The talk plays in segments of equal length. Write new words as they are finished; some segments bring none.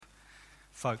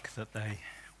folk that they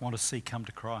want to see come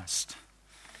to Christ.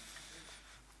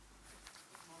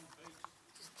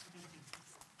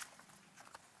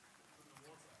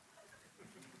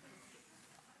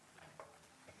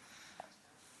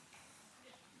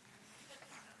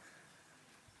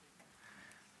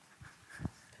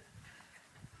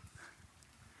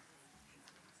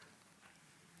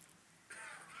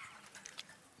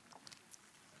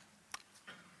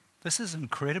 This is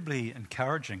incredibly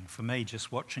encouraging for me,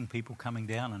 just watching people coming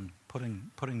down and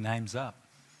putting names up.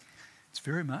 It's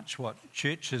very much what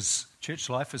church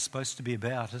life is supposed to be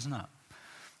about, isn't it?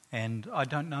 And I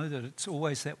don't know that it's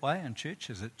always that way in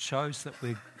churches. It shows that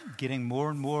we're getting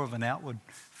more and more of an outward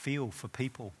feel for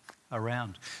people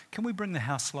around. Can we bring the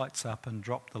house lights up and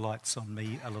drop the lights on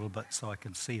me a little bit so I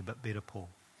can see a bit better, Paul?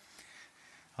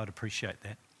 I'd appreciate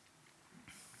that.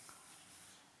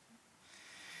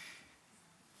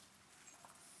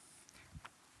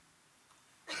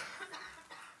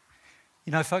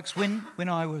 You know, folks, when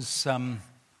I was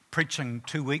preaching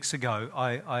 2 weeks ago,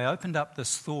 I opened up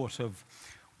this thought of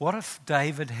what if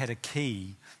David had a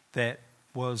key that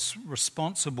was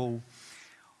responsible,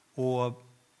 or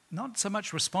not so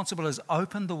much responsible as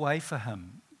opened the way for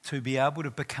him to be able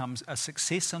to become a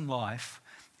success in life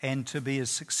and to be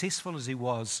as successful as he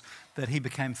was, that he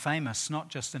became famous, not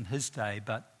just in his day,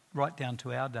 but right down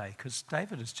to our day, because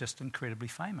David is just incredibly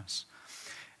famous.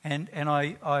 And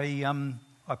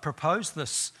I proposed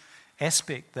this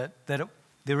aspect that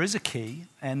there is a key,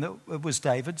 and that it was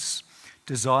David's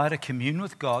desire to commune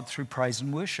with God through praise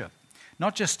and worship.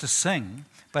 Not just to sing,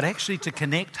 but actually to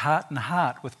connect heart and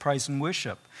heart with praise and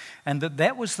worship. And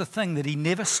that was the thing that he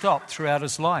never stopped throughout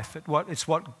his life. It's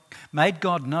what made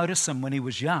God notice him when he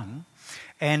was young,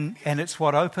 and it's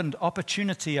what opened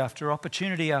opportunity after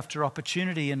opportunity after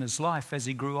opportunity in his life as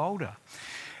he grew older.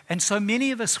 And so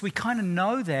many of us, we kind of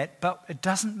know that, but it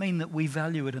doesn't mean that we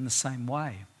value it in the same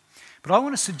way. But I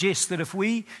want to suggest that if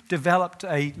we developed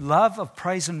a love of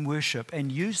praise and worship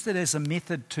and used it as a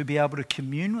method to be able to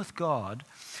commune with God,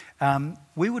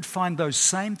 we would find those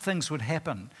same things would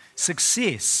happen.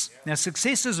 Success. Now,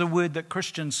 success is a word that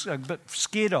Christians are a bit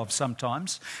scared of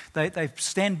sometimes. They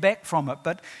stand back from it.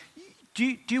 But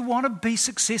do you want to be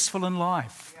successful in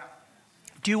life?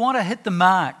 Do you want to hit the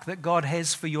mark that God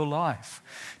has for your life?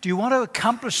 Do you want to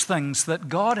accomplish things that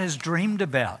God has dreamed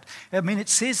about? I mean, it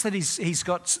says that He's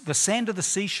got the sand of the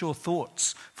seashore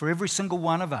thoughts for every single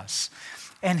one of us.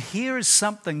 And here is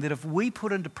something that if we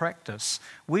put into practice,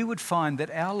 we would find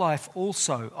that our life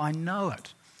also, I know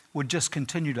it, would just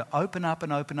continue to open up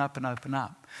and open up and open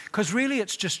up. Because really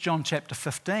it's just John chapter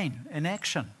 15 in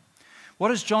action. What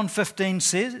does John 15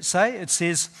 say? It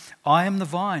says, I am the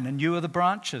vine and you are the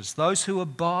branches. Those who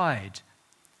abide,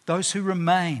 those who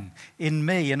remain in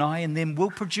me and I in them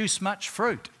will produce much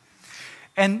fruit.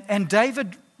 And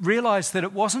David realized that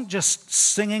it wasn't just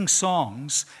singing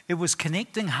songs, it was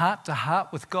connecting heart to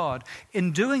heart with God.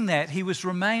 In doing that, he was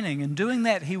remaining. In doing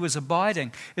that, he was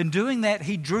abiding. In doing that,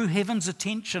 he drew heaven's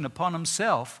attention upon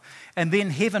himself, and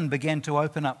then heaven began to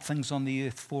open up things on the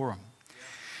earth for him.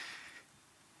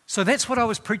 So that's what I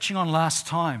was preaching on last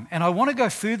time. And I want to go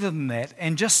further than that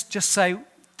and just say,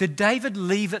 did David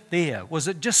leave it there? Was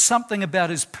it just something about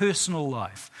his personal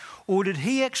life? Or did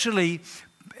he actually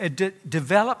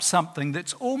develop something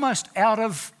that's almost out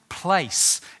of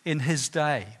place in his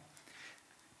day?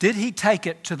 Did he take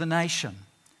it to the nation?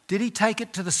 Did he take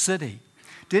it to the city?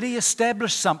 Did he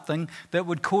establish something that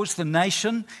would cause the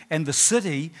nation and the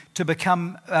city to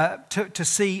become, to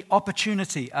see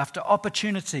opportunity after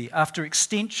opportunity after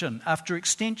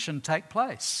extension take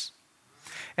place?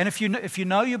 And if you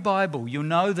know your Bible, you'll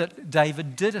know that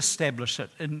David did establish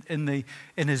it in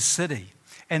his city.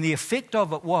 And the effect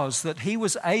of it was that he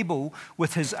was able,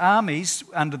 with his armies,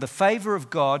 under the favor of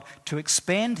God, to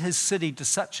expand his city to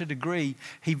such a degree,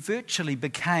 he virtually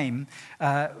became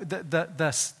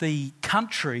the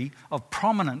country of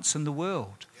prominence in the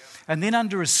world. And then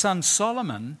under his son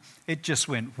Solomon, it just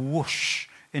went whoosh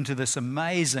into this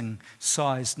amazing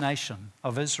sized nation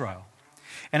of Israel.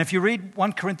 And if you read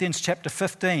 1 Corinthians chapter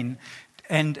 15,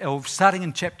 or starting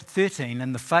in chapter 13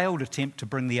 and the failed attempt to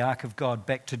bring the Ark of God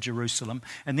back to Jerusalem,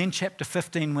 and then chapter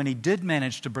 15 when he did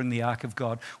manage to bring the Ark of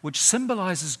God, which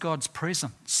symbolizes God's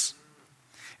presence.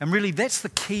 And really that's the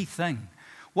key thing.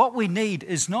 What we need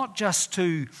is not just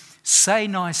to say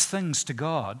nice things to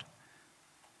God,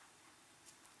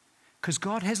 because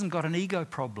God hasn't got an ego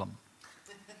problem.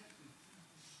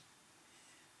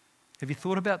 Have you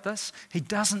thought about this? He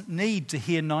doesn't need to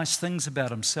hear nice things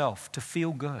about himself to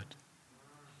feel good.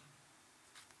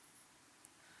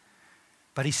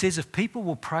 But he says, if people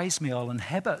will praise me, I'll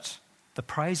inhabit the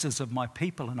praises of my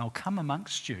people and I'll come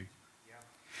amongst you.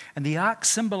 And the ark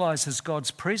symbolizes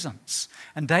God's presence.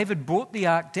 And David brought the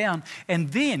ark down.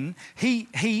 And then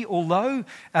he although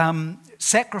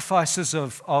sacrifices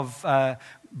of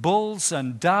bulls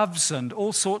and doves and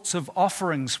all sorts of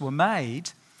offerings were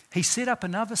made, he set up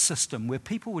another system where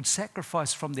people would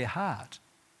sacrifice from their heart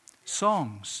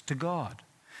songs to God.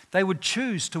 They would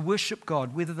choose to worship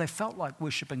God whether they felt like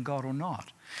worshiping God or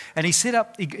not. And he set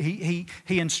up, he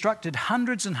instructed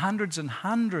hundreds and hundreds and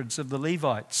hundreds of the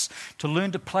Levites to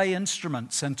learn to play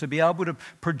instruments and to be able to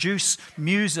produce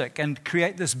music and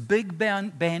create this big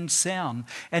band sound.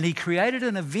 And he created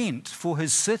an event for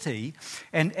his city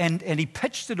and he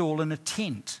pitched it all in a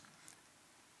tent.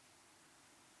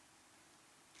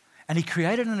 And he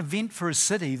created an event for his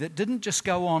city that didn't just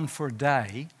go on for a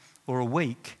day or a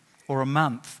week or a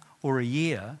month or a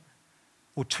year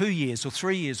or 2 years or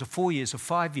 3 years or 4 years or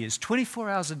 5 years, 24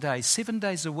 hours a day, 7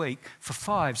 days a week for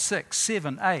 5, 6,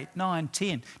 7, 8, 9,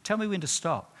 10. Tell me when to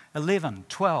stop. 11,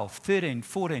 12, 13,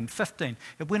 14, 15.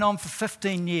 It went on for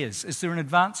 15 years. Is there an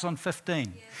advance on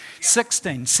 15? Yeah.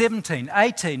 16, 17,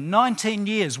 18, 19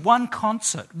 years. One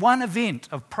concert, one event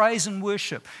of praise and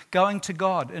worship going to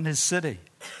God in his city.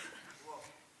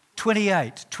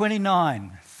 28,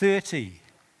 29, 30.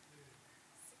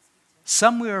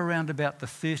 Somewhere around about the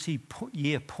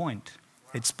 30-year point,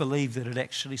 it's believed that it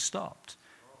actually stopped.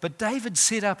 But David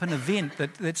set up an event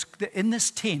that's in this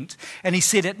tent, and he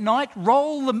said, at night,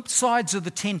 roll the sides of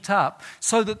the tent up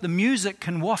so that the music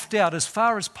can waft out as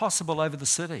far as possible over the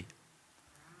city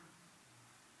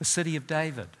of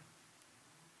David.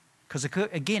 Because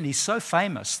again, he's so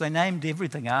famous, they named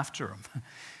everything after him.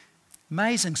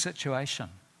 Amazing situation.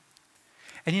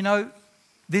 And you know,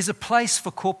 there's a place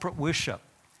for corporate worship.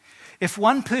 If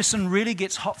one person really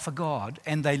gets hot for God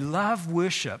and they love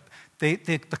worship,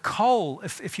 the coal,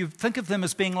 if you think of them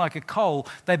as being like a coal,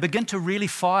 they begin to really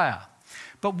fire.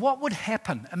 But what would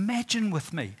happen? Imagine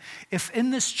with me, if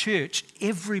in this church,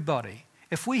 everybody,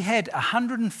 if we had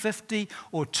 150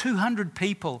 or 200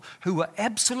 people who were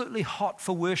absolutely hot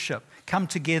for worship come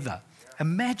together,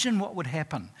 imagine what would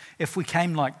happen if we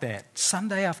came like that,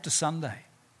 Sunday after Sunday.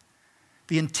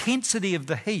 The intensity of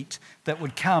the heat that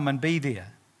would come and be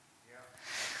there.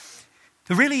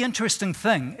 The really interesting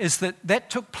thing is that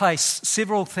took place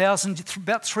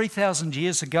about 3,000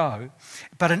 years ago.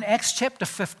 But in Acts chapter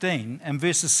 15 and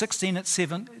verses 16 and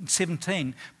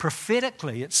 17,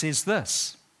 prophetically it says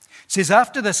this. It says,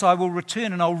 after this I will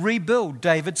return and I'll rebuild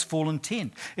David's fallen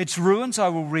tent. Its ruins I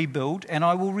will rebuild and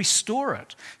I will restore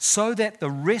it so that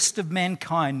the rest of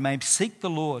mankind may seek the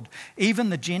Lord,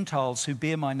 even the Gentiles who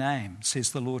bear my name,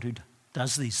 says the Lord who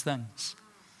does these things.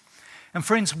 And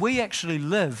friends, we actually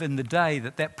live in the day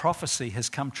that prophecy has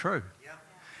come true.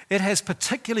 It has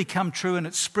particularly come true and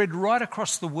it's spread right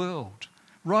across the world,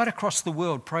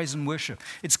 praise and worship.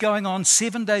 It's going on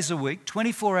 7 days a week,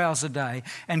 24 hours a day,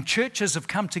 and churches have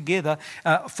come together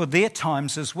for their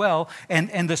times as well,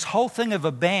 and this whole thing of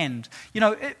a band. You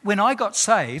know, when I got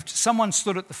saved, someone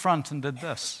stood at the front and did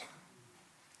this,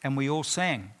 and we all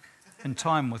sang in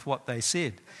time with what they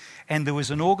said. And there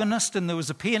was an organist and there was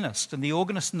a pianist. And the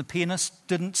organist and the pianist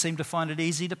didn't seem to find it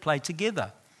easy to play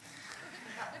together.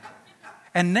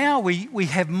 And now we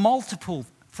have multiple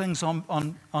things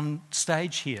on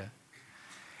stage here.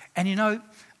 And you know,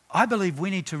 I believe we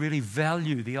need to really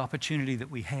value the opportunity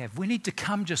that we have. We need to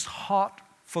come just hot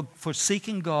for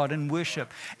seeking God and worship.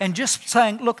 And just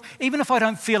saying, look, even if I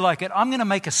don't feel like it, I'm going to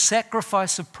make a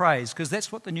sacrifice of praise, because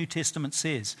that's what the New Testament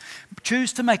says.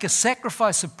 Choose to make a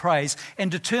sacrifice of praise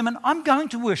and determine I'm going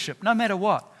to worship no matter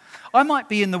what. I might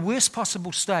be in the worst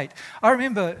possible state. I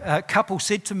remember a couple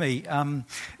said to me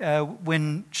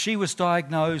when she was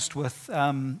diagnosed with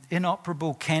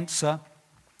inoperable cancer,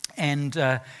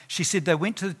 and she said they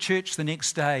went to the church the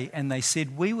next day and they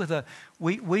said,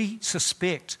 we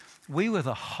suspect we were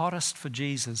the hottest for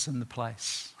Jesus in the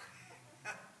place.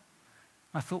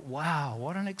 I thought, wow,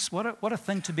 what a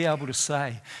thing to be able to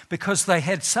say, because they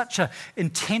had such an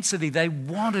intensity. They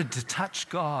wanted to touch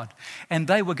God, and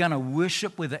they were going to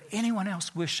worship whether anyone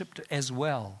else worshipped as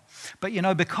well. But you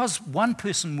know, because one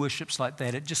person worships like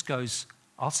that, it just goes,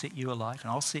 I'll set you alight,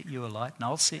 and I'll set you alight, and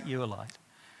I'll set you alight.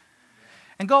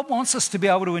 And God wants us to be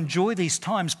able to enjoy these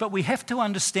times, but we have to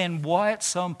understand why it's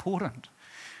so important.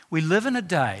 We live in a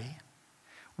day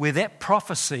where that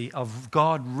prophecy of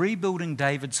God rebuilding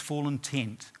David's fallen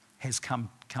tent has come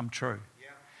true. Yeah.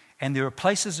 And there are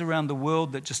places around the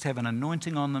world that just have an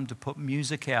anointing on them to put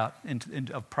music out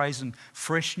of praise and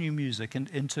fresh new music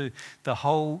into the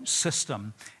whole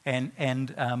system and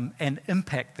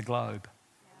impact the globe.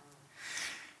 Yeah.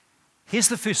 Here's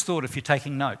the first thought if you're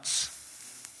taking notes.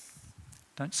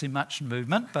 Don't see much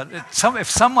movement, but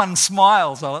if someone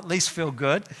smiles, I'll at least feel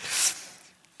good.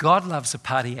 God loves a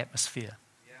party atmosphere.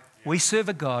 We serve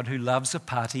a God who loves a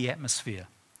party atmosphere.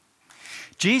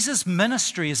 Jesus'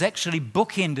 ministry is actually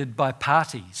bookended by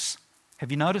parties. Have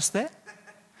you noticed that?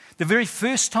 The very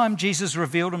first time Jesus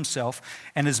revealed himself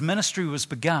and his ministry was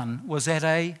begun was at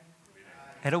a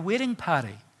wedding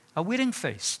party, a wedding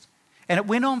feast. And it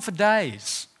went on for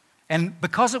days. And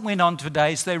because it went on for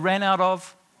days, they ran out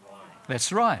of wine.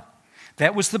 That's right.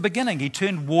 That was the beginning. He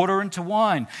turned water into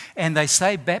wine. And they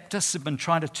say Baptists have been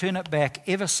trying to turn it back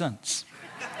ever since.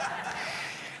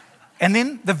 And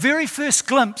then the very first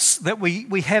glimpse that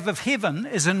we have of heaven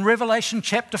is in Revelation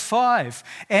chapter 5.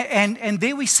 And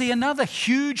there we see another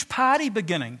huge party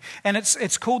beginning. And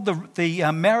it's called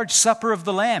the marriage supper of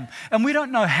the Lamb. And we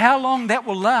don't know how long that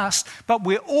will last, but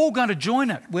we're all going to join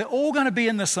it. We're all going to be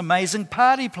in this amazing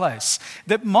party place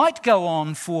that might go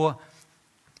on for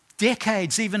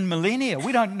decades, even millennia.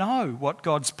 We don't know what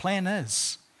God's plan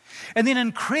is. And then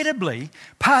incredibly,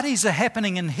 parties are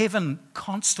happening in heaven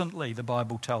constantly, the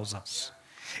Bible tells us.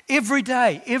 Every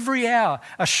day, every hour,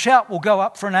 a shout will go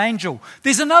up for an angel.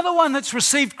 There's another one that's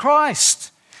received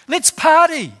Christ. Let's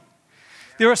party.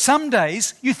 There are some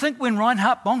days, you think when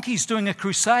Reinhard Bonnke's doing a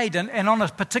crusade and on a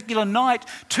particular night,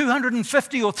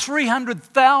 250 or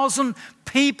 300,000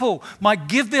 people might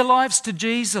give their lives to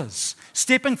Jesus,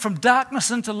 stepping from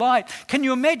darkness into light. Can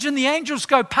you imagine the angels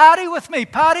go, party with me,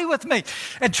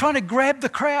 and trying to grab the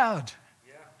crowd?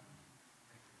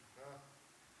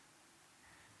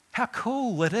 How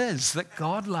cool it is that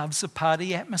God loves a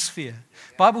party atmosphere.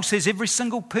 The Bible says every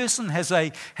single person has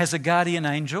a guardian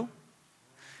angel.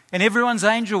 And everyone's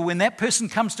angel, when that person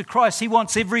comes to Christ, he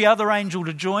wants every other angel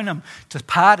to join him to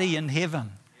party in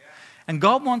heaven. And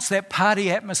God wants that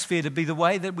party atmosphere to be the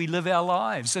way that we live our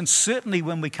lives. And certainly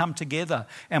when we come together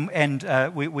and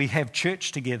we have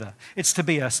church together, it's to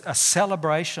be a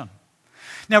celebration.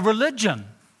 Now, religion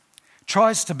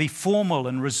tries to be formal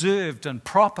and reserved and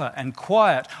proper and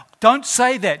quiet. Don't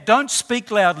say that. Don't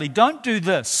speak loudly. Don't do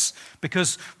this,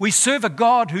 because we serve a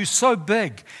God who's so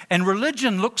big. And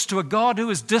religion looks to a God who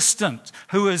is distant,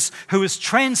 who is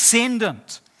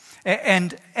transcendent.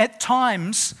 And at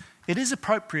times, it is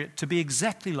appropriate to be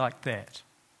exactly like that,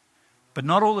 but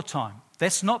not all the time.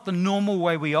 That's not the normal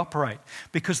way we operate,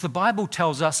 because the Bible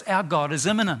tells us our God is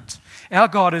imminent. Our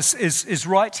God is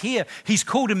right here. He's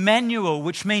called Emmanuel,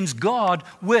 which means God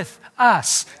with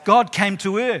us. God came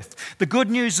to earth. The good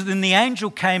news that when the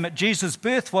angel came at Jesus'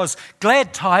 birth was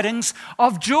glad tidings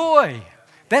of joy.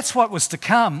 That's what was to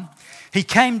come. He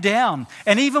came down,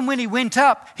 and even when he went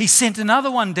up, he sent another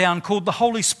one down called the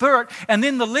Holy Spirit, and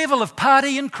then the level of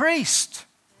party increased.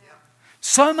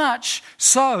 So much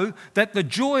so that the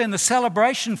joy and the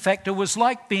celebration factor was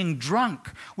like being drunk,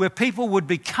 where people would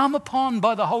be come upon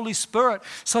by the Holy Spirit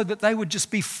so that they would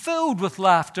just be filled with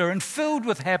laughter and filled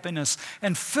with happiness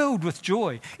and filled with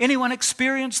joy. Anyone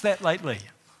experienced that lately?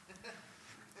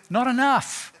 Not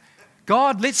enough.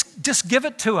 God, let's just give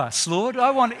it to us, Lord. I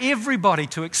want everybody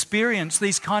to experience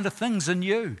these kind of things in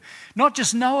you. Not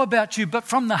just know about you, but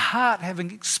from the heart having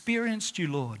experienced you,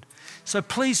 Lord. So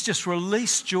please just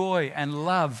release joy and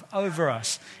love over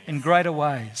us in greater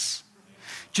ways.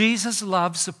 Jesus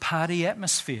loves a party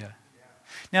atmosphere.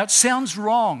 Now, it sounds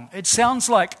wrong. It sounds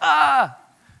like,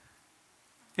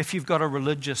 if you've got a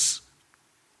religious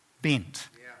bent.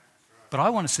 But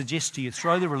I want to suggest to you,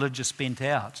 throw the religious bent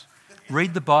out.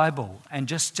 Read the Bible and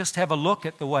just have a look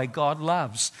at the way God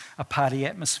loves a party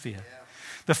atmosphere.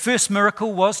 The first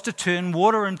miracle was to turn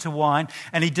water into wine,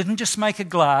 and he didn't just make a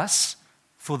glass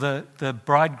for the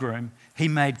bridegroom, he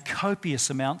made copious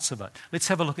amounts of it. Let's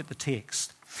have a look at the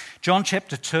text. John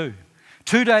chapter 2.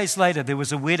 2 days later, there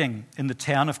was a wedding in the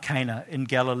town of Cana in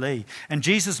Galilee, and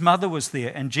Jesus' mother was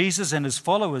there, and Jesus and his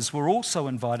followers were also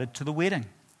invited to the wedding.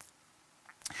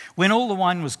 When all the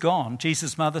wine was gone,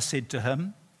 Jesus' mother said to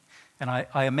him, and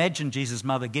I imagine Jesus'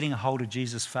 mother getting a hold of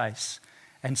Jesus' face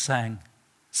and saying,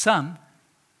 "Son,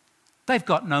 they've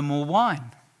got no more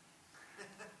wine."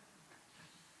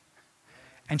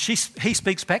 And he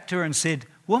speaks back to her and said,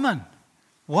 "Woman,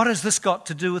 what has this got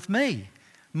to do with me?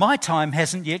 My time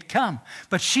hasn't yet come."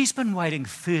 But she's been waiting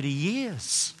 30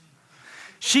 years.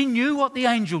 She knew what the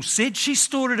angel said. She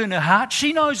stored it in her heart.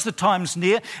 She knows the time's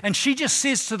near. And she just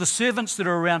says to the servants that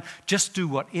are around, just do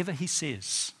whatever he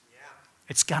says.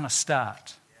 It's going to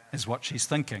start, is what she's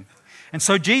thinking. And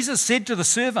so Jesus said to the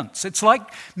servants, it's like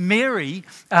Mary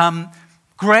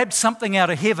grabbed something out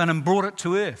of heaven and brought it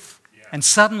to earth. And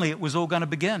suddenly it was all going to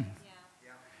begin.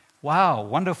 Wow,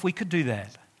 wonder if we could do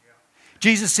that.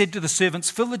 Jesus said to the servants,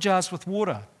 fill the jars with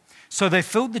water. So they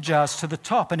filled the jars to the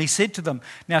top, and he said to them,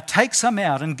 "Now take some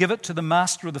out and give it to the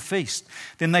master of the feast."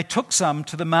 Then they took some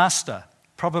to the master,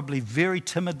 probably very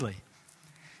timidly.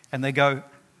 And they go,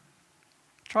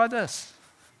 "Try this."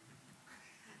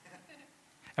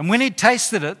 And when he'd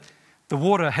tasted it, the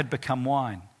water had become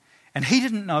wine. And he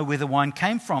didn't know where the wine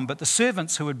came from, but the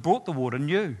servants who had brought the water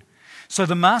knew. So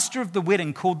the master of the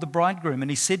wedding called the bridegroom,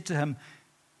 and he said to him,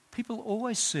 "People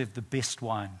always serve the best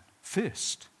wine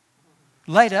first.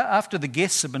 Later, after the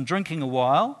guests have been drinking a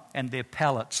while, and their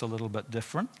palate's a little bit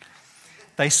different,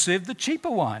 they serve the cheaper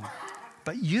wine.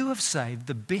 But you have saved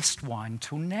the best wine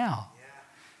till now."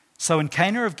 So in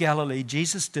Cana of Galilee,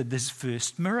 Jesus did this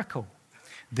first miracle.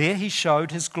 There he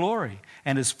showed his glory,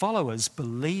 and his followers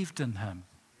believed in him.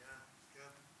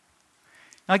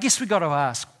 Now, I guess we've got to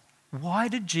ask, why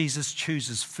did Jesus choose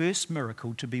his first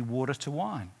miracle to be water to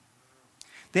wine?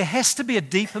 There has to be a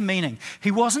deeper meaning. He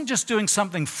wasn't just doing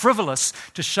something frivolous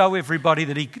to show everybody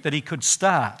that he could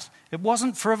start. It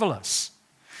wasn't frivolous.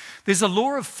 There's a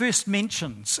law of first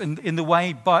mentions in the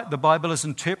way the Bible is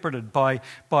interpreted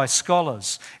by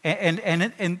scholars.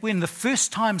 And when the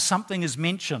first time something is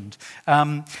mentioned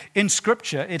in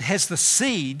Scripture, it has the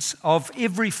seeds of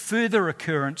every further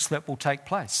occurrence that will take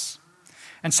place.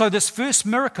 And so this first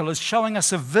miracle is showing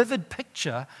us a vivid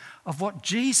picture of what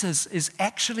Jesus is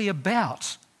actually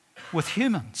about with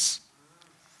humans.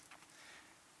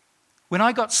 When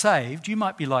I got saved, you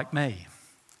might be like me.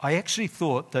 I actually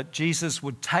thought that Jesus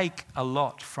would take a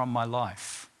lot from my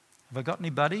life. Have I got any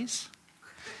buddies?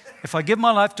 If I give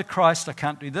my life to Christ, I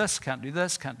can't do this, can't do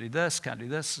this, can't do this, can't do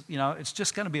this. You know, it's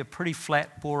just going to be a pretty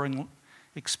flat, boring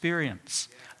experience.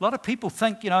 A lot of people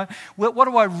think, what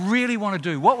do I really want to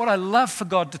do? What would I love for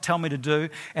God to tell me to do?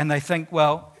 And they think,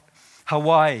 well,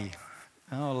 Hawaii.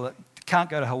 Oh, can't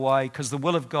go to Hawaii because the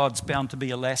will of God's bound to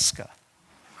be Alaska.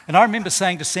 And I remember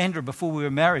saying to Sandra before we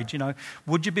were married,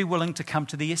 would you be willing to come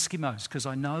to the Eskimos? Because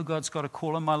I know God's got a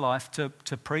call in my life to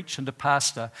preach and to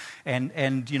pastor. And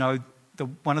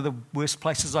one of the worst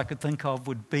places I could think of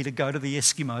would be to go to the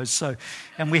Eskimos.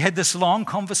 And we had this long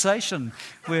conversation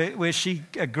where she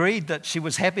agreed that she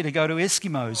was happy to go to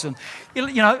Eskimos. And,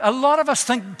 a lot of us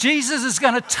think Jesus is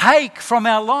going to take from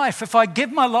our life. If I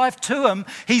give my life to him,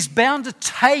 he's bound to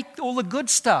take all the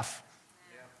good stuff.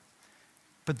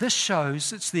 But this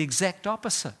shows it's the exact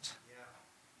opposite.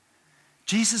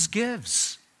 Jesus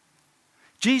gives.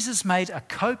 Jesus made a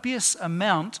copious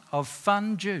amount of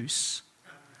fun juice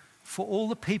for all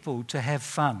the people to have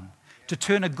fun, to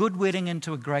turn a good wedding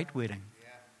into a great wedding.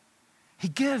 He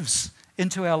gives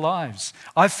into our lives.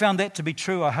 I've found that to be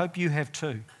true. I hope you have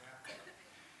too.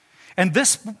 And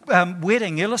this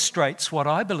wedding illustrates what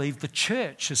I believe the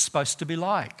church is supposed to be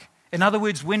like. In other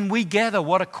words, when we gather,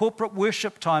 what a corporate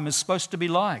worship time is supposed to be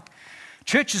like.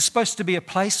 Church is supposed to be a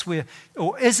place where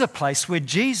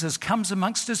Jesus comes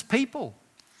amongst his people.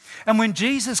 And when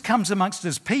Jesus comes amongst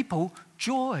his people,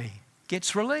 joy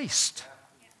gets released.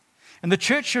 And the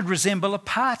church should resemble a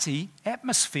party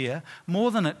atmosphere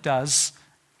more than it does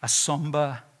a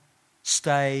somber,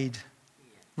 staid,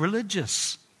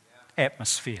 religious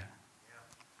atmosphere.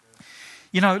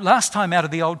 Last time out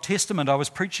of the Old Testament, I was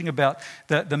preaching about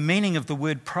the meaning of the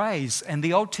word praise. And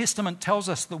the Old Testament tells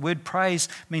us the word praise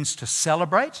means to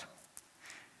celebrate,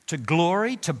 to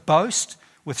glory, to boast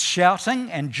with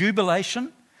shouting and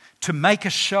jubilation, to make a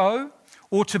show,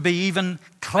 or to be even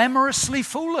clamorously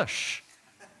foolish.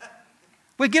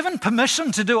 We're given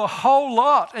permission to do a whole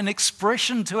lot in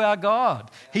expression to our God.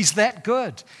 He's that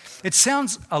good. It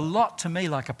sounds a lot to me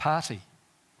like a party.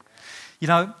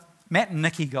 Matt and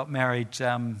Nikki got married,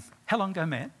 how long ago,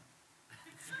 Matt?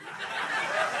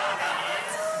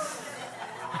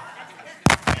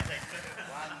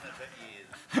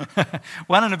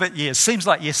 One and a bit years. Seems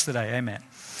like yesterday, eh, Matt?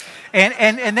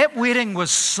 And that wedding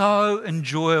was so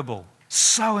enjoyable.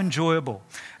 So enjoyable.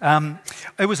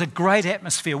 It was a great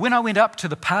atmosphere. When I went up to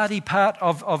the party part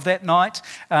of that night,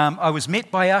 I was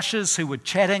met by ushers who were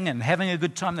chatting and having a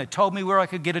good time. They told me where I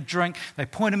could get a drink. They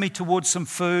pointed me towards some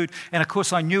food. And of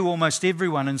course, I knew almost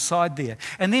everyone inside there.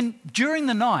 And then during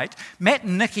the night, Matt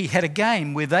and Nikki had a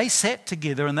game where they sat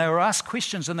together and they were asked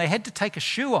questions and they had to take a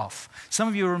shoe off. Some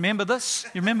of you remember this?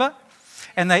 You remember?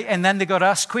 And then they got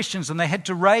asked questions and they had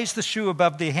to raise the shoe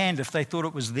above their hand if they thought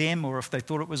it was them or if they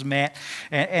thought it was Matt.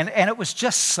 And it was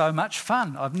just so much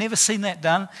fun. I've never seen that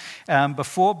done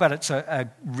before, but it's a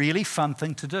really fun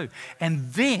thing to do.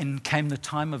 And then came the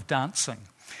time of dancing.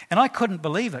 And I couldn't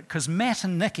believe it because Matt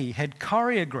and Nikki had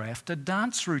choreographed a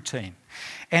dance routine.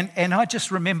 And I just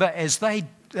remember as they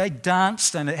they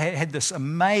danced, and it had this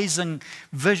amazing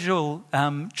visual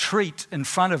treat in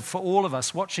front of for all of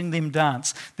us watching them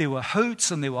dance. There were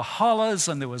hoots and there were hollers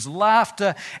and there was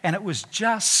laughter, and it was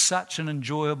just such an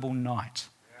enjoyable night.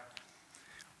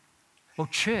 Well,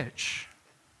 church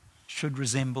should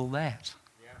resemble that.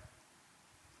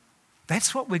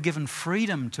 That's what we're given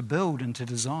freedom to build and to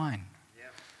design.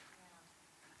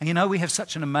 And you know, we have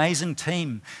such an amazing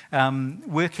team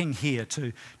working here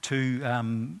to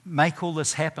make all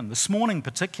this happen. This morning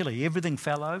particularly, everything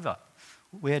fell over.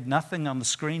 We had nothing on the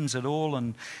screens at all,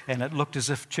 and it looked as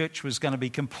if church was going to be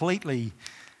completely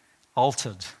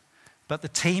altered. But the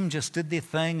team just did their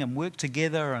thing and worked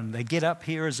together, and they get up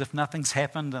here as if nothing's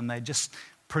happened, and they just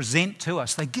present to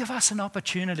us. They give us an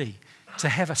opportunity to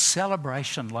have a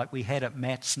celebration like we had at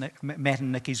Matt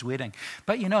and Nikki's wedding.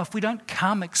 But you know, if we don't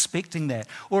come expecting that,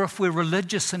 or if we're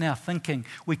religious in our thinking,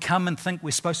 we come and think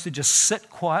we're supposed to just sit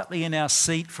quietly in our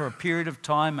seat for a period of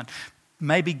time and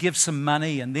maybe give some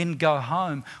money and then go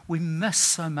home, we miss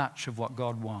so much of what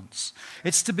God wants.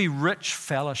 It's to be rich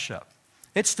fellowship.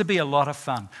 It's to be a lot of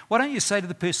fun. Why don't you say to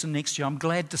the person next to you, I'm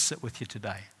glad to sit with you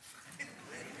today.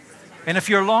 And if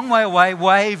you're a long way away,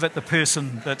 wave at the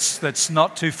person that's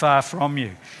not too far from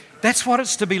you. That's what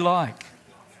it's to be like.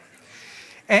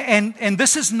 And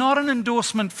this is not an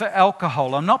endorsement for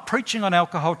alcohol. I'm not preaching on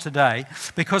alcohol today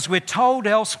because we're told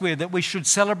elsewhere that we should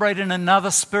celebrate in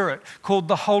another spirit called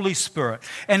the Holy Spirit.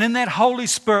 And in that Holy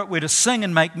Spirit, we're to sing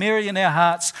and make merry in our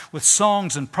hearts with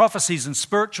songs and prophecies and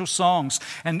spiritual songs.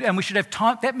 And we should have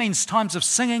time. That means times of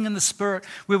singing in the Spirit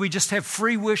where we just have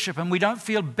free worship and we don't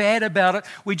feel bad about it.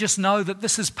 We just know that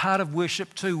this is part of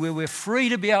worship too, where we're free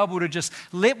to be able to just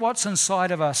let what's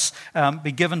inside of us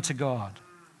be given to God.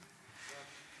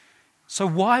 So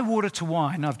why water to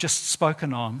wine? I've just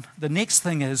spoken on. The next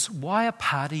thing is, why a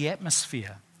party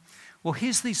atmosphere? Well,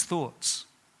 here's these thoughts.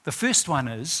 The first one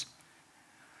is,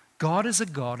 God is a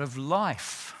God of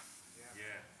life.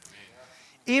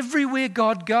 Everywhere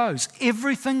God goes,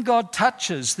 everything God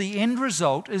touches, the end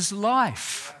result is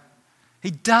life.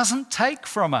 He doesn't take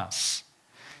from us.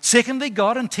 Secondly,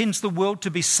 God intends the world to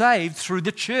be saved through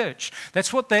the church.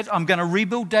 That's what I'm going to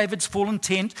rebuild David's fallen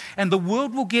tent, and the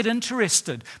world will get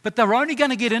interested. But they're only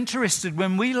going to get interested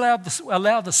when we allow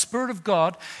the Spirit of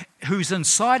God who's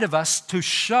inside of us to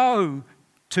show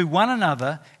to one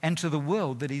another and to the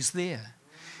world that He's there.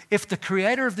 If the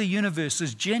Creator of the universe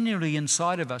is genuinely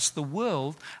inside of us, the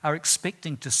world are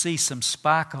expecting to see some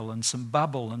sparkle and some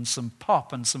bubble and some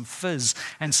pop and some fizz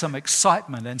and some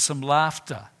excitement and some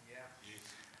laughter.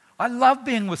 I love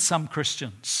being with some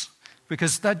Christians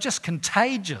because they're just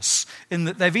contagious in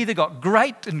that they've either got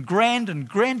great and grand and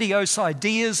grandiose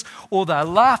ideas, or they're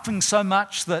laughing so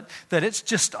much that it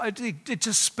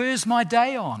just spurs my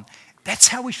day on. That's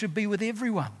how we should be with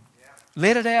everyone.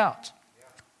 Let it out.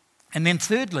 And then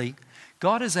thirdly,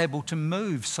 God is able to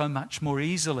move so much more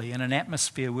easily in an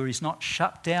atmosphere where He's not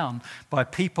shut down by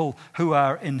people who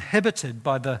are inhibited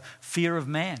by the fear of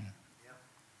man.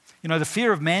 You know, the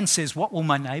fear of man says, what will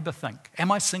my neighbour think?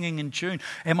 Am I singing in tune?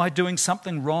 Am I doing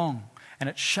something wrong? And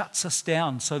it shuts us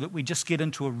down so that we just get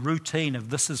into a routine of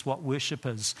this is what worship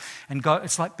is. And God,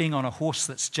 it's like being on a horse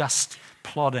that's just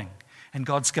plodding. And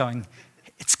God's going,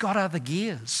 it's got other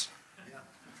gears.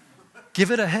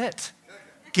 Give it a hit.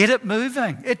 Get it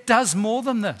moving. It does more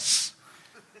than this.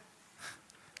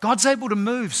 God's able to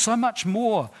move so much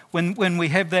more when we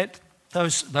have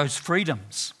those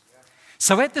freedoms.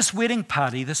 So at this wedding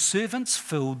party, the servants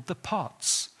filled the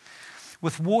pots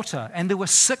with water, and there were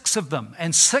 6 of them,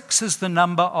 and 6 is the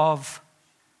number of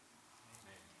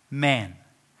man.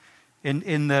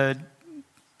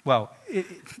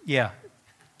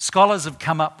 Scholars have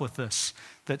come up with this,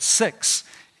 that 6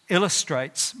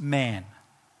 illustrates man.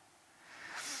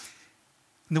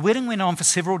 The wedding went on for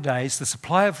several days. The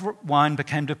supply of wine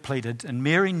became depleted, and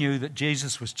Mary knew that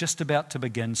Jesus was just about to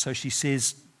begin, so she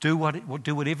says, do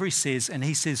whatever He says, and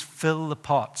He says, fill the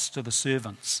pots to the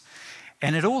servants.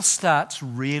 And it all starts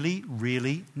really,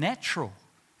 really natural.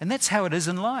 And that's how it is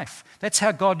in life. That's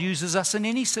how God uses us in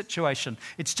any situation.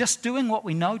 It's just doing what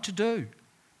we know to do,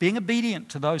 being obedient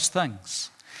to those things.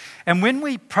 And when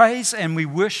we praise and we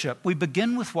worship, we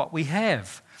begin with what we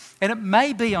have. And it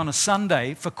may be on a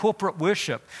Sunday for corporate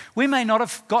worship. We may not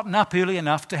have gotten up early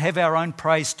enough to have our own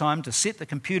praise time, to set the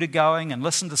computer going and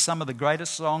listen to some of the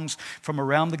greatest songs from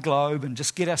around the globe and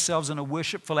just get ourselves in a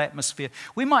worshipful atmosphere.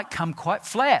 We might come quite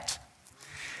flat.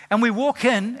 And we walk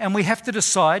in and we have to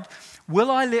decide,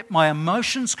 will I let my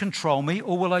emotions control me,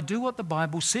 or will I do what the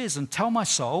Bible says and tell my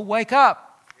soul, wake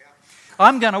up?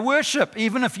 I'm going to worship,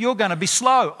 even if you're going to be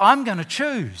slow. I'm going to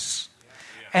choose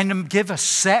and give a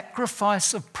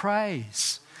sacrifice of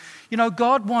praise. You know,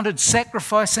 God wanted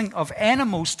sacrificing of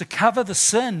animals to cover the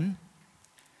sin,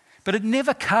 but it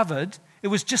never covered. It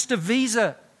was just a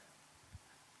visa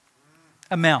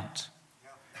amount.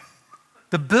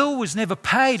 The bill was never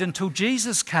paid until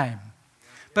Jesus came.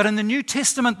 But in the New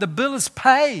Testament, the bill is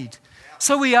paid.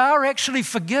 So we are actually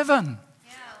forgiven.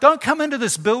 Don't come into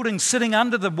this building sitting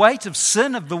under the weight of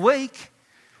sin of the week.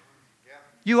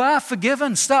 You are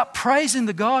forgiven. Start praising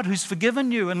the God who's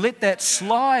forgiven you and let that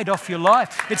slide off your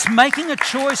life. It's making a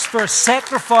choice for a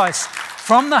sacrifice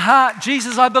from the heart.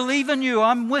 Jesus, I believe in you.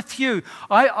 I'm with you.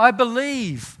 I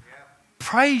believe.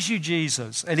 Praise you,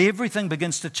 Jesus. And everything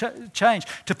begins to change.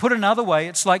 To put another way,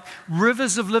 it's like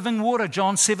rivers of living water.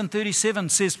 John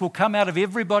 7:37 says will come out of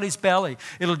everybody's belly.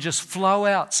 It'll just flow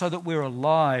out so that we're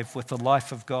alive with the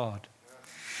life of God.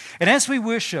 And as we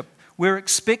worship, we're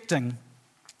expecting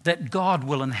that God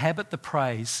will inhabit the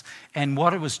praise, and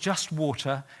what it was just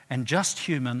water and just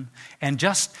human and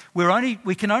just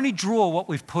we can only draw what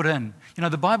we've put in. You know,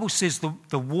 the Bible says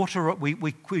the water we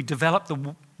develop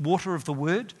the water of the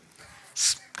word.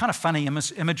 It's kind of funny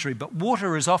imagery, but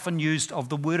water is often used of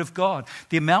the Word of God.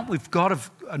 The amount we've got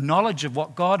of a knowledge of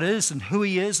what God is and who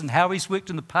He is and how He's worked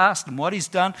in the past and what He's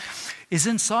done is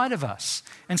inside of us.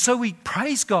 And so we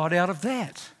praise God out of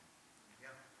that.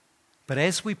 But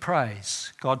as we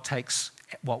praise, God takes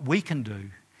what we can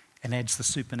do and adds the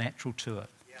supernatural to it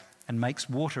and makes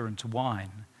water into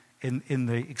wine in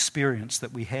the experience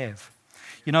that we have.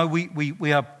 You know,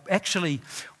 we are actually,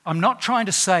 I'm not trying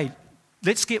to say,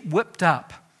 let's get whipped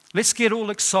up. Let's get all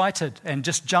excited and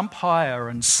just jump higher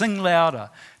and sing louder.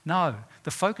 No,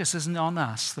 the focus isn't on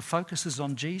us. The focus is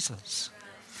on Jesus.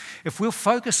 If we'll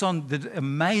focus on the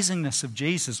amazingness of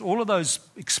Jesus, all of those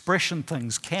expression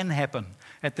things can happen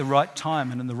at the right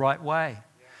time and in the right way.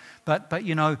 But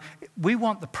you know, we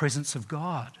want the presence of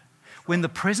God. When the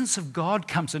presence of God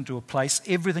comes into a place,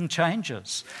 everything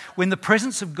changes. When the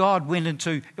presence of God went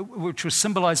into, which was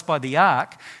symbolized by the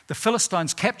ark, the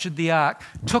Philistines captured the ark,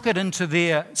 took it into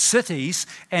their cities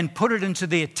and put it into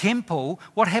their temple.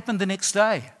 What happened the next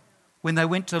day when they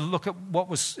went to look at what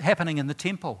was happening in the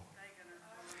temple?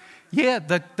 Yeah,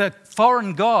 the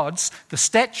foreign gods, the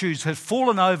statues had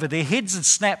fallen over, their heads had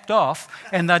snapped off,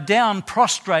 and they're down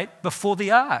prostrate before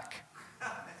the ark.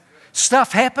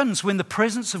 Stuff happens when the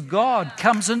presence of God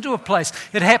comes into a place.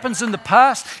 It happens in the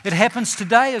past, it happens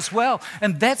today as well.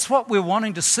 And that's what we're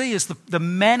wanting to see, is the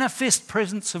manifest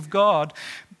presence of God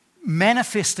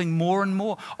manifesting more and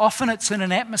more. Often it's in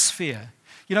an atmosphere.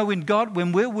 You know,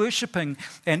 when we're worshiping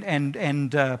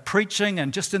and preaching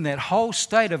and just in that whole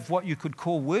state of what you could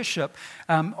call worship,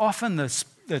 often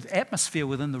the atmosphere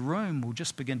within the room will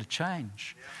just begin to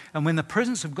change. And when the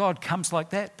presence of God comes like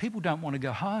that, people don't want to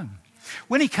go home.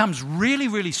 When He comes really,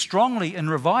 really strongly in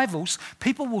revivals,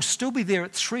 people will still be there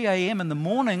at 3 a.m. in the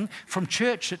morning from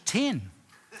church at 10.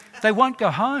 They won't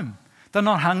go home. They're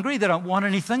not hungry. They don't want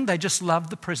anything. They just love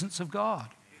the presence of God.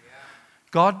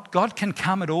 God can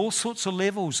come at all sorts of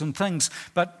levels and things,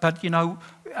 but you know,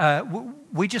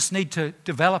 we just need to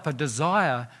develop a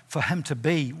desire for Him to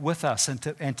be with us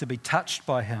and to be touched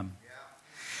by Him.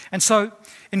 And so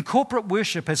in corporate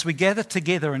worship, as we gather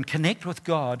together and connect with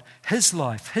God, His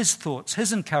life, His thoughts,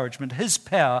 His encouragement, His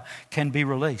power can be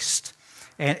released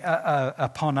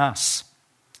upon us.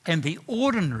 And the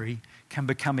ordinary can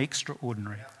become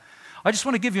extraordinary. I just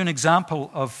want to give you an example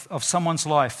of someone's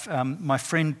life. My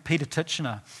friend Peter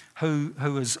Titchener,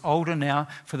 who is older now.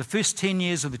 For the first 10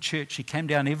 years of the church, he came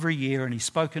down every year and he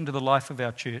spoke into the life of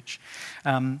our church.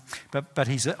 But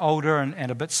he's older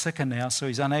and a bit sicker now, so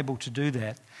he's unable to do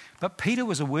that. But Peter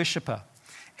was a worshipper,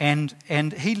 and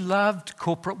he loved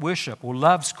corporate worship, or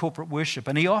loves corporate worship,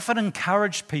 and he often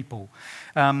encouraged people.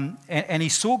 And he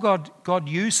saw God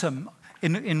use him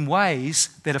in ways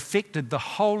that affected the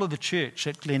whole of the church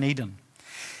at Glen Eden.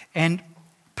 And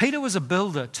Peter was a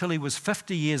builder till he was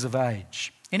 50 years of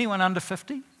age. Anyone under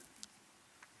 50?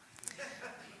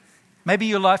 Maybe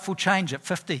your life will change at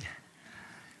 50.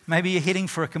 Maybe you're heading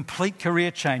for a complete career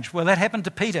change. Well, that happened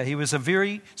to Peter. He was a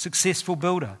very successful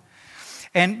builder.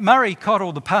 And Murray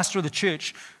Cottle, the pastor of the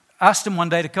church, asked him one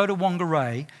day to go to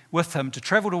Whangarei with him, to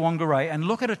travel to Whangarei and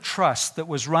look at a trust that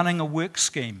was running a work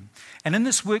scheme. And in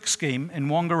this work scheme in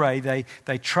Whangarei,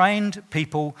 they trained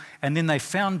people and then they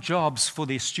found jobs for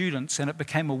their students, and it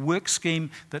became a work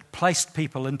scheme that placed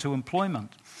people into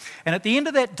employment. And at the end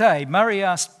of that day, Murray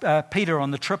asked Peter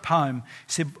on the trip home,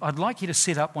 he said, I'd like you to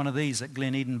set up one of these at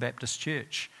Glen Eden Baptist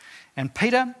Church. And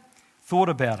Peter thought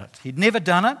about it. He'd never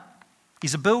done it.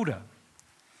 He's a builder.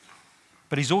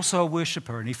 But he's also a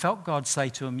worshipper, and he felt God say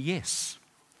to him, yes.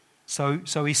 So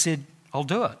he said, I'll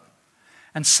do it.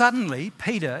 And suddenly,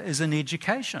 Peter is in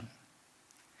education.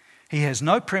 He has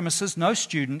no premises, no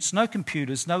students, no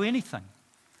computers, no anything.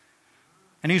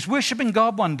 And he was worshipping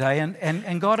God one day,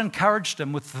 and God encouraged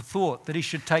him with the thought that he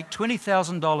should take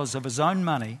 $20,000 of his own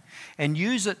money and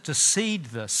use it to seed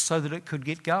this so that it could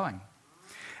get going.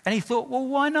 And he thought, well,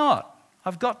 why not?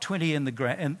 I've got 20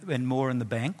 and more in the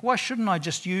bank. Why shouldn't I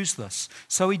just use this?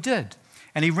 So he did.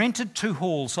 And he rented 2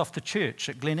 halls off the church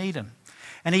at Glen Eden.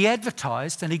 And he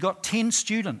advertised, and he got 10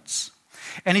 students.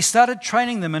 And he started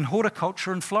training them in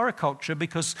horticulture and floriculture,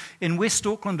 because in West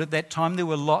Auckland at that time there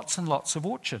were lots and lots of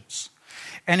orchards.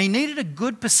 And he needed a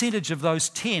good percentage of those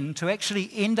 10 to actually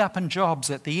end up in jobs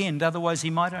at the end, otherwise he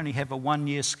might only have a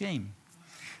 1-year scheme.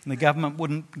 And the government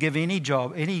wouldn't give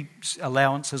any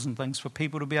allowances and things for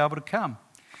people to be able to come.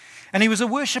 And he was a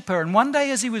worshipper, and one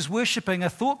day as he was worshipping, a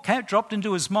thought dropped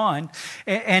into his mind,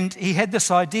 and he had this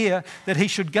idea that he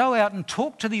should go out and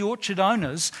talk to the orchard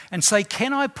owners and say,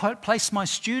 can I place my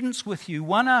students with you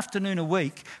one afternoon a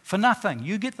week for nothing?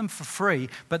 You get them for free,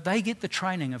 but they get the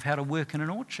training of how to work in an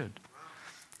orchard.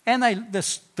 And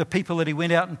the people that he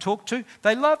went out and talked to,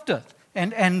 they loved it.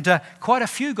 And quite a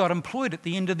few got employed at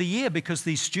the end of the year, because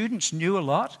these students knew a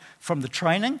lot from the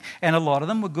training, and a lot of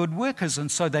them were good workers,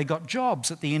 and so they got jobs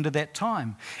at the end of that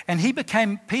time. And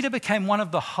Peter became one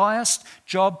of the highest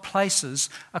job places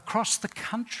across the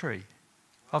country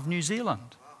of New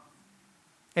Zealand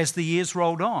as the years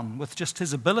rolled on, with just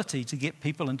his ability to get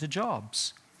people into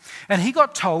jobs. And he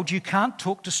got told, you can't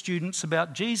talk to students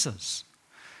about Jesus.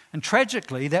 And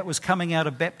tragically, that was coming out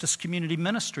of Baptist Community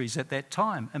Ministries at that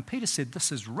time. And Peter said, this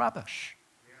is rubbish.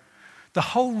 The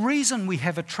whole reason we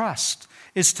have a trust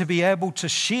is to be able to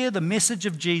share the message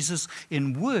of Jesus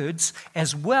in words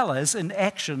as well as in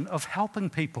action of helping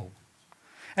people.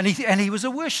 And he was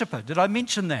a worshipper. Did I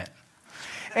mention that?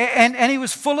 And he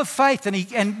was full of faith.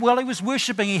 And while he was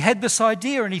worshipping, he had this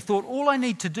idea, and he thought, all I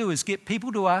need to do is get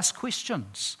people to ask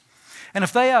questions. And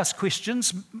if they ask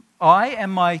questions, I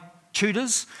and my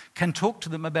tutors can talk to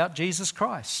them about Jesus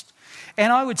Christ.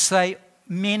 And I would say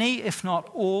many, if not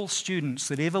all, students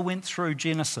that ever went through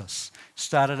Genesis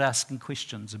started asking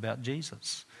questions about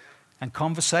Jesus. And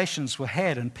conversations were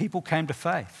had, and people came to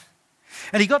faith.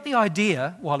 And he got the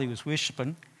idea, while he was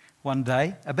worshipping one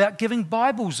day, about giving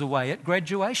Bibles away at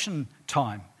graduation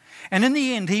time. And in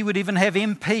the end, he would even have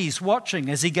MPs watching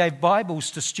as he gave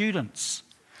Bibles to students.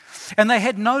 And they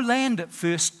had no land at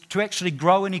first to actually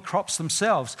grow any crops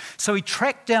themselves. So he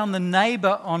tracked down the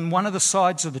neighbour on one of the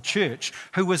sides of the church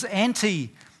who was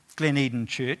anti-Glen Eden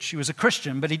Church. He was a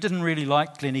Christian, but he didn't really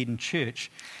like Glen Eden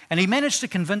Church. And he managed to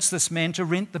convince this man to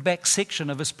rent the back section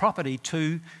of his property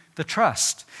to the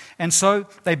trust. And so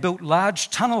they built large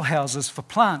tunnel houses for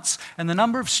plants. And the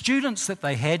number of students that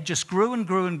they had just grew and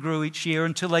grew and grew each year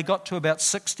until they got to about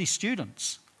 60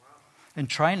 students in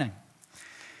training.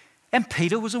 And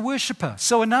Peter was a worshipper.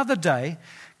 So another day,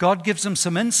 God gives him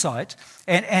some insight,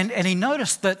 and he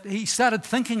noticed that he started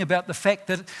thinking about the fact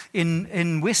that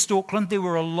in West Auckland there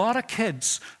were a lot of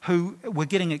kids who were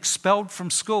getting expelled from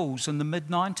schools in the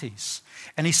mid-90s.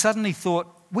 And he suddenly thought,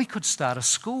 we could start a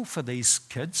school for these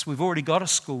kids. We've already got a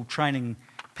school training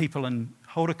people in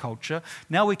horticulture.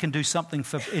 Now we can do something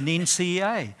in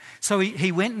NCEA. So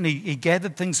he went and he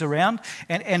gathered things around,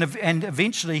 and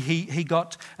eventually he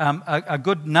got a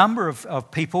good number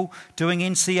of people doing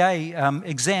NCEA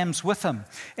exams with him.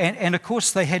 And of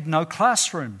course they had no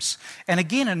classrooms. And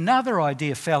again, another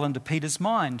idea fell into Peter's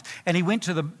mind. And he went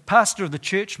to the pastor of the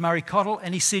church, Murray Cottle,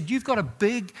 and he said, you've got a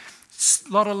big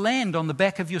lot of land on the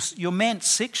back of your manse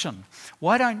section.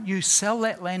 Why don't you sell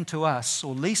that land to us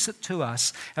or lease it to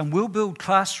us, and we'll build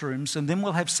classrooms, and then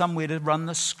we'll have somewhere to run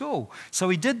this school. So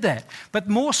he did that. But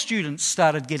more students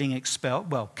started getting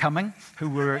expelled, who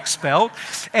were expelled,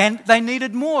 and they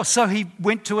needed more. So he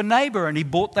went to a neighbour and he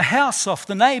bought the house off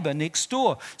the neighbour next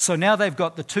door. So now they've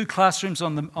got the 2 classrooms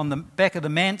on the back of the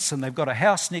manse, and they've got a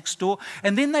house next door.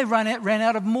 And then they ran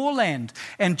out of more land.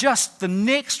 And just the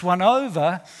next one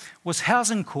over was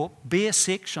Housing Corp, bare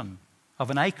section of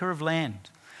an acre of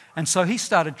land. And so he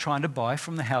started trying to buy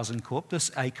from the Housing Corp this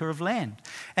acre of land.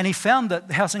 And he found that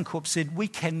the Housing Corp said, we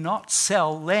cannot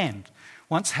sell land.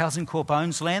 Once Housing Corp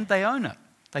owns land, they own it.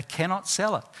 They cannot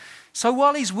sell it. So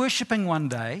while he's worshipping one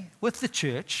day with the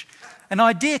church, an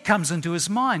idea comes into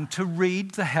his mind to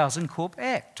read the Housing Corp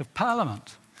Act of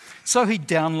Parliament. So he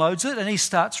downloads it and he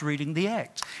starts reading the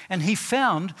Act. And he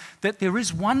found that there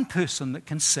is one person that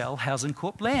can sell Housing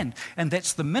Corp land, and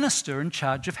that's the minister in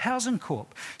charge of Housing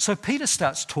Corp. So Peter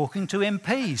starts talking to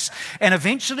MPs. And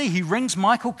eventually he rings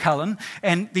Michael Cullen,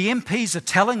 and the MPs are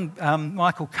telling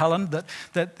Michael Cullen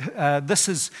that this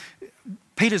is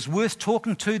Peter's worth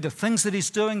talking to, the things that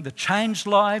he's doing, the changed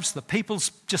lives, the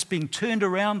people's just being turned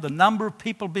around, the number of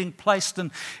people being placed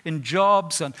in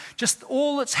jobs, and just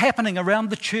all that's happening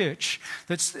around the church.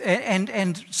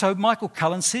 And so Michael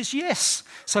Cullen says yes.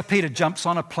 So Peter jumps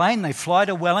on a plane, they fly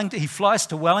to Wellington, he flies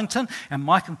to Wellington, and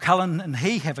Michael Cullen and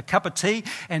he have a cup of tea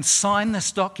and sign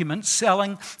this document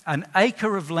selling an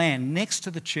acre of land next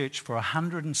to the church for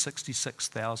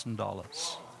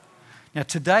 $166,000. Now,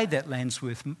 today that land's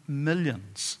worth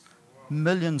millions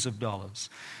of dollars.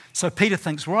 So Peter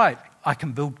thinks, right, I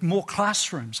can build more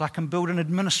classrooms. I can build an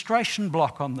administration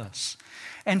block on this.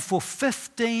 And for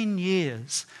 15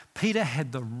 years, Peter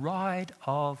had the ride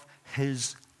of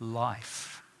his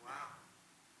life. Wow.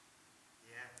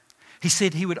 Yeah. He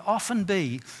said he would often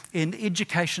be in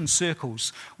education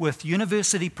circles with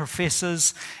university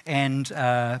professors and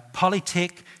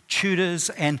polytech tutors,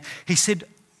 and he said,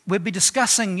 we'd be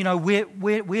discussing, where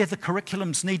the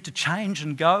curriculums need to change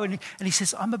and go. And he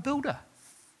says, I'm a builder.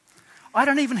 I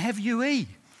don't even have UE.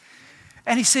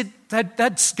 And he said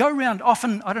they'd go around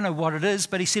often, I don't know what it is,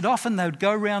 but he said often they'd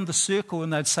go around the circle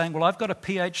and they'd say, well, I've got a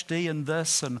PhD in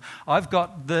this, and I've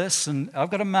got this, and I've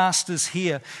got a master's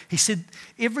here. He said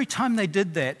every time they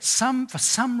did that, for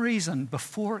some reason,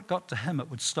 before it got to him, it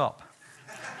would stop.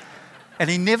 And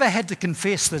he never had to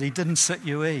confess that he didn't sit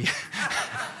UE.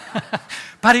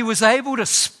 But he was able to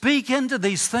speak into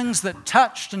these things that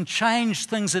touched and changed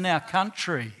things in our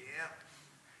country. Yeah.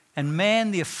 And man,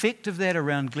 the effect of that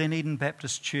around Glen Eden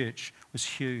Baptist Church was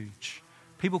huge.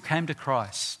 People came to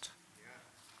Christ.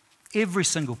 Every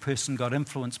single person got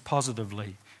influenced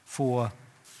positively for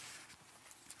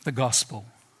the gospel.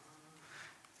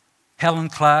 Helen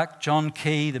Clark, John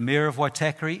Key, the mayor of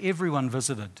Waitakere, everyone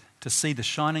visited to see the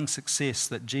shining success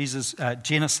that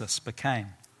Genesis became.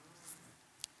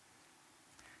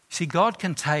 See, God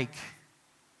can take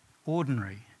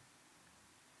ordinary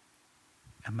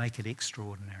and make it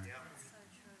extraordinary. Yeah.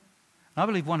 And I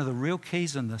believe one of the real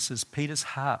keys in this is Peter's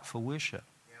heart for worship.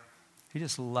 Yeah. He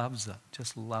just loves it.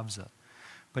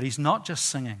 But he's not just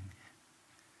singing.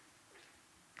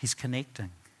 He's connecting.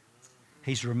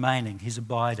 He's remaining. He's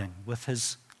abiding with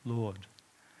his Lord.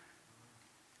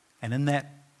 And in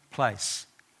that place,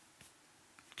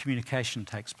 communication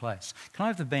takes place. Can I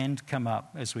have the band come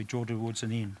up as we draw towards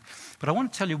an end? But I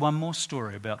want to tell you one more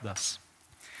story about this.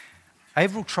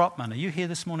 Avril Trotman, are you here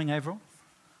this morning, Avril?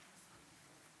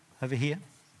 Over here?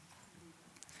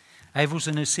 Avril's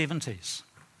in her 70s.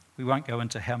 We won't go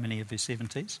into how many of her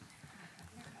 70s.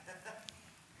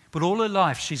 But all her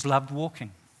life she's loved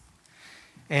walking.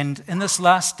 And in this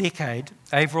last decade,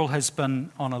 Avril has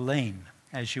been on a lean,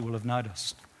 as you will have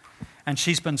noticed. And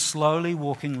she's been slowly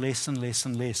walking less and less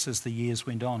and less as the years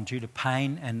went on due to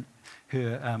pain and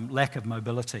her lack of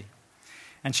mobility.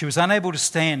 And she was unable to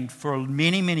stand for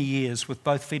many, many years with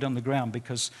both feet on the ground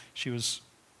because she was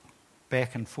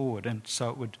back and forward. And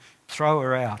so it would throw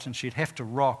her out and she'd have to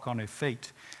rock on her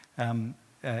feet and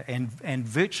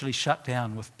virtually shut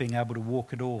down with being able to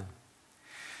walk at all.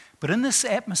 But in this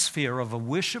atmosphere of a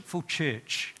worshipful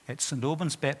church at St.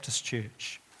 Albans Baptist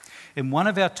Church, in one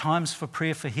of our times for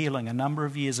prayer for healing a number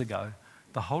of years ago,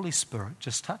 the Holy Spirit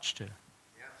just touched her.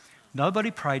 Yeah.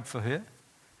 Nobody prayed for her.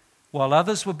 While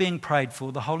others were being prayed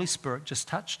for, the Holy Spirit just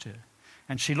touched her.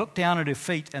 And she looked down at her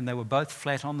feet and they were both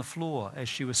flat on the floor as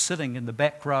she was sitting in the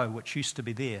back row, which used to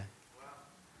be there. Wow.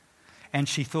 And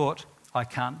she thought, I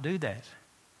can't do that.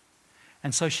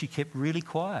 And so she kept really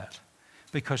quiet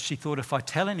because she thought if I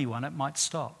tell anyone, it might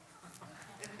stop.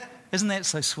 Isn't that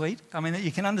so sweet? I mean,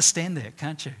 you can understand that,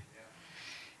 can't you?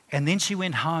 And then she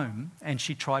went home and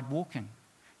she tried walking.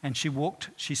 And she walked,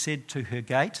 she said, to her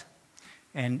gate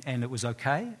and it was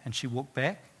okay. And she walked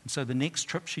back. And so the next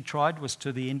trip she tried was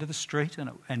to the end of the street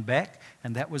and back,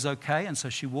 and that was okay. And so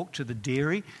she walked to the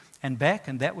dairy and back,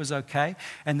 and that was okay.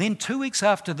 And then 2 weeks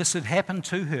after this had happened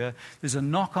to her, there's a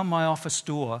knock on my office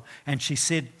door, and she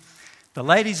said, the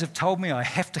ladies have told me I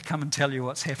have to come and tell you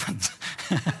what's happened.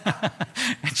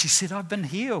 And she said, I've been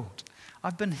healed.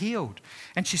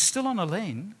 And she's still on a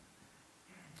lean,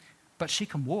 but she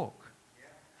can walk.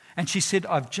 And she said,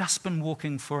 I've just been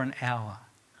walking for an hour.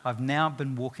 I've now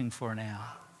been walking for an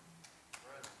hour.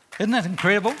 Isn't that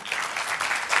incredible?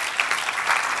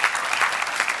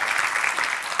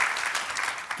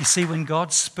 You see, when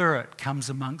God's Spirit comes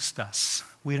amongst us,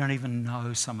 we don't even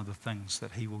know some of the things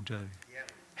that He will do.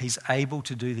 He's able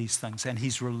to do these things, and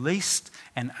He's released,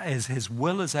 and as His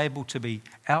will is able to be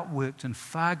outworked in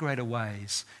far greater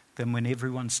ways than when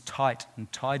everyone's tight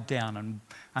and tied down and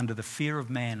under the fear of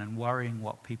man and worrying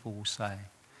what people will say.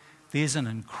 There's an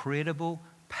incredible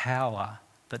power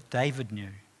that David knew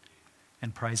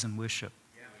in praise and worship.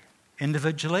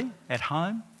 individually, at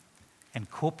home, and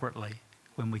corporately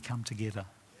when we come together.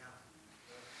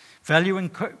 Valuing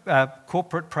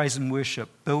corporate praise and worship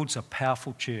builds a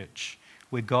powerful church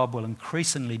where God will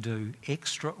increasingly do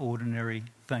extraordinary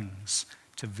things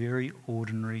to very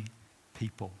ordinary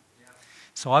people.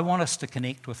 So I want us to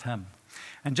connect with Him.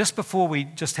 And just before we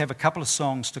just have a couple of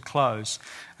songs to close,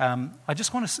 I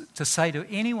just want to say to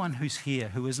anyone who's here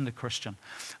who isn't a Christian,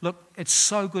 look, it's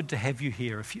so good to have you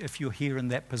here if you're here in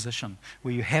that position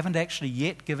where you haven't actually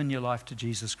yet given your life to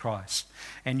Jesus Christ.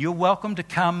 And you're welcome to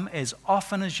come as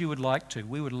often as you would like to.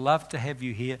 We would love to have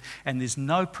you here, and there's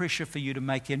no pressure for you to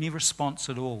make any response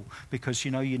at all because,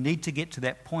 you need to get to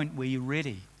that point where you're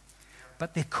ready.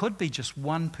 But there could be just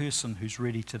one person who's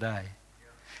ready today.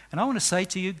 And I want to say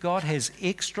to you, God has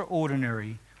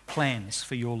extraordinary plans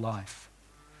for your life.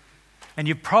 And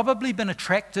you've probably been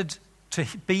attracted to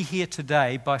be here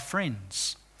today by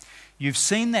friends. You've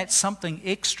seen that something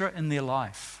extra in their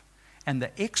life. And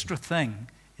the extra thing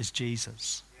is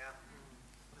Jesus.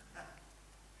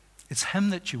 It's Him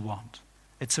that you want.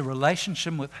 It's a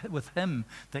relationship with Him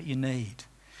that you need.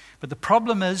 But the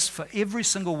problem is, for every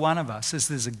single one of us, is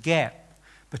there's a gap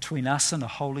between us and a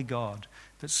holy God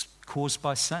that's caused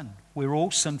by sin. We're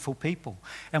all sinful people,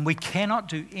 and we cannot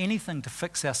do anything to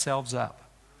fix ourselves up.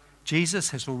 Jesus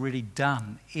has already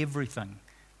done everything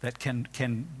that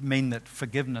can mean that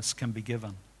forgiveness can be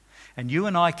given. And you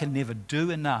and I can never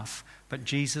do enough, but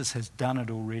Jesus has done it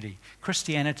already.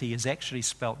 Christianity is actually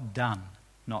spelt done,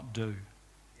 not do.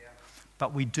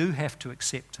 But we do have to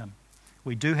accept Him.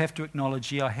 We do have to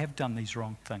acknowledge, I have done these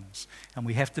wrong things. And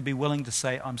we have to be willing to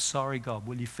say, I'm sorry, God,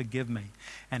 will you forgive me?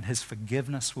 And His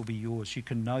forgiveness will be yours. You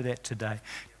can know that today.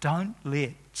 Don't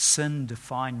let sin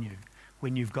define you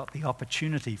when you've got the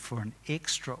opportunity for an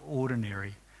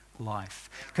extraordinary life.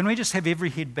 Can we just have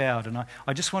every head bowed? And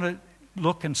I just want to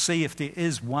look and see if there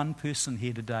is one person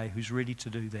here today who's ready to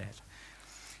do that.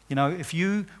 If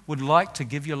you would like to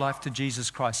give your life to Jesus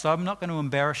Christ, I'm not going to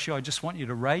embarrass you. I just want you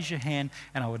to raise your hand,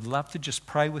 and I would love to just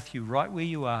pray with you right where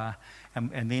you are,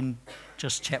 and then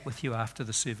just chat with you after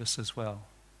the service as well.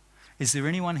 Is there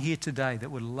anyone here today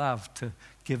that would love to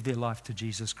give their life to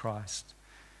Jesus Christ?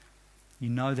 You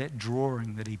know that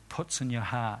drawing that He puts in your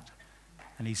heart,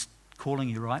 and He's calling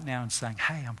you right now and saying,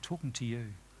 hey, I'm talking to you.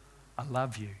 I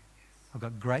love you. I've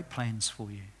got great plans for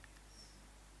you.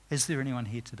 Is there anyone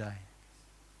here today?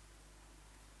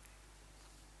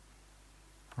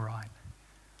 All right.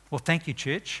 Well, thank you,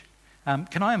 church.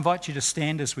 Can I invite you to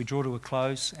stand as we draw to a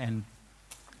close? And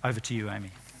over to you,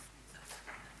 Amy.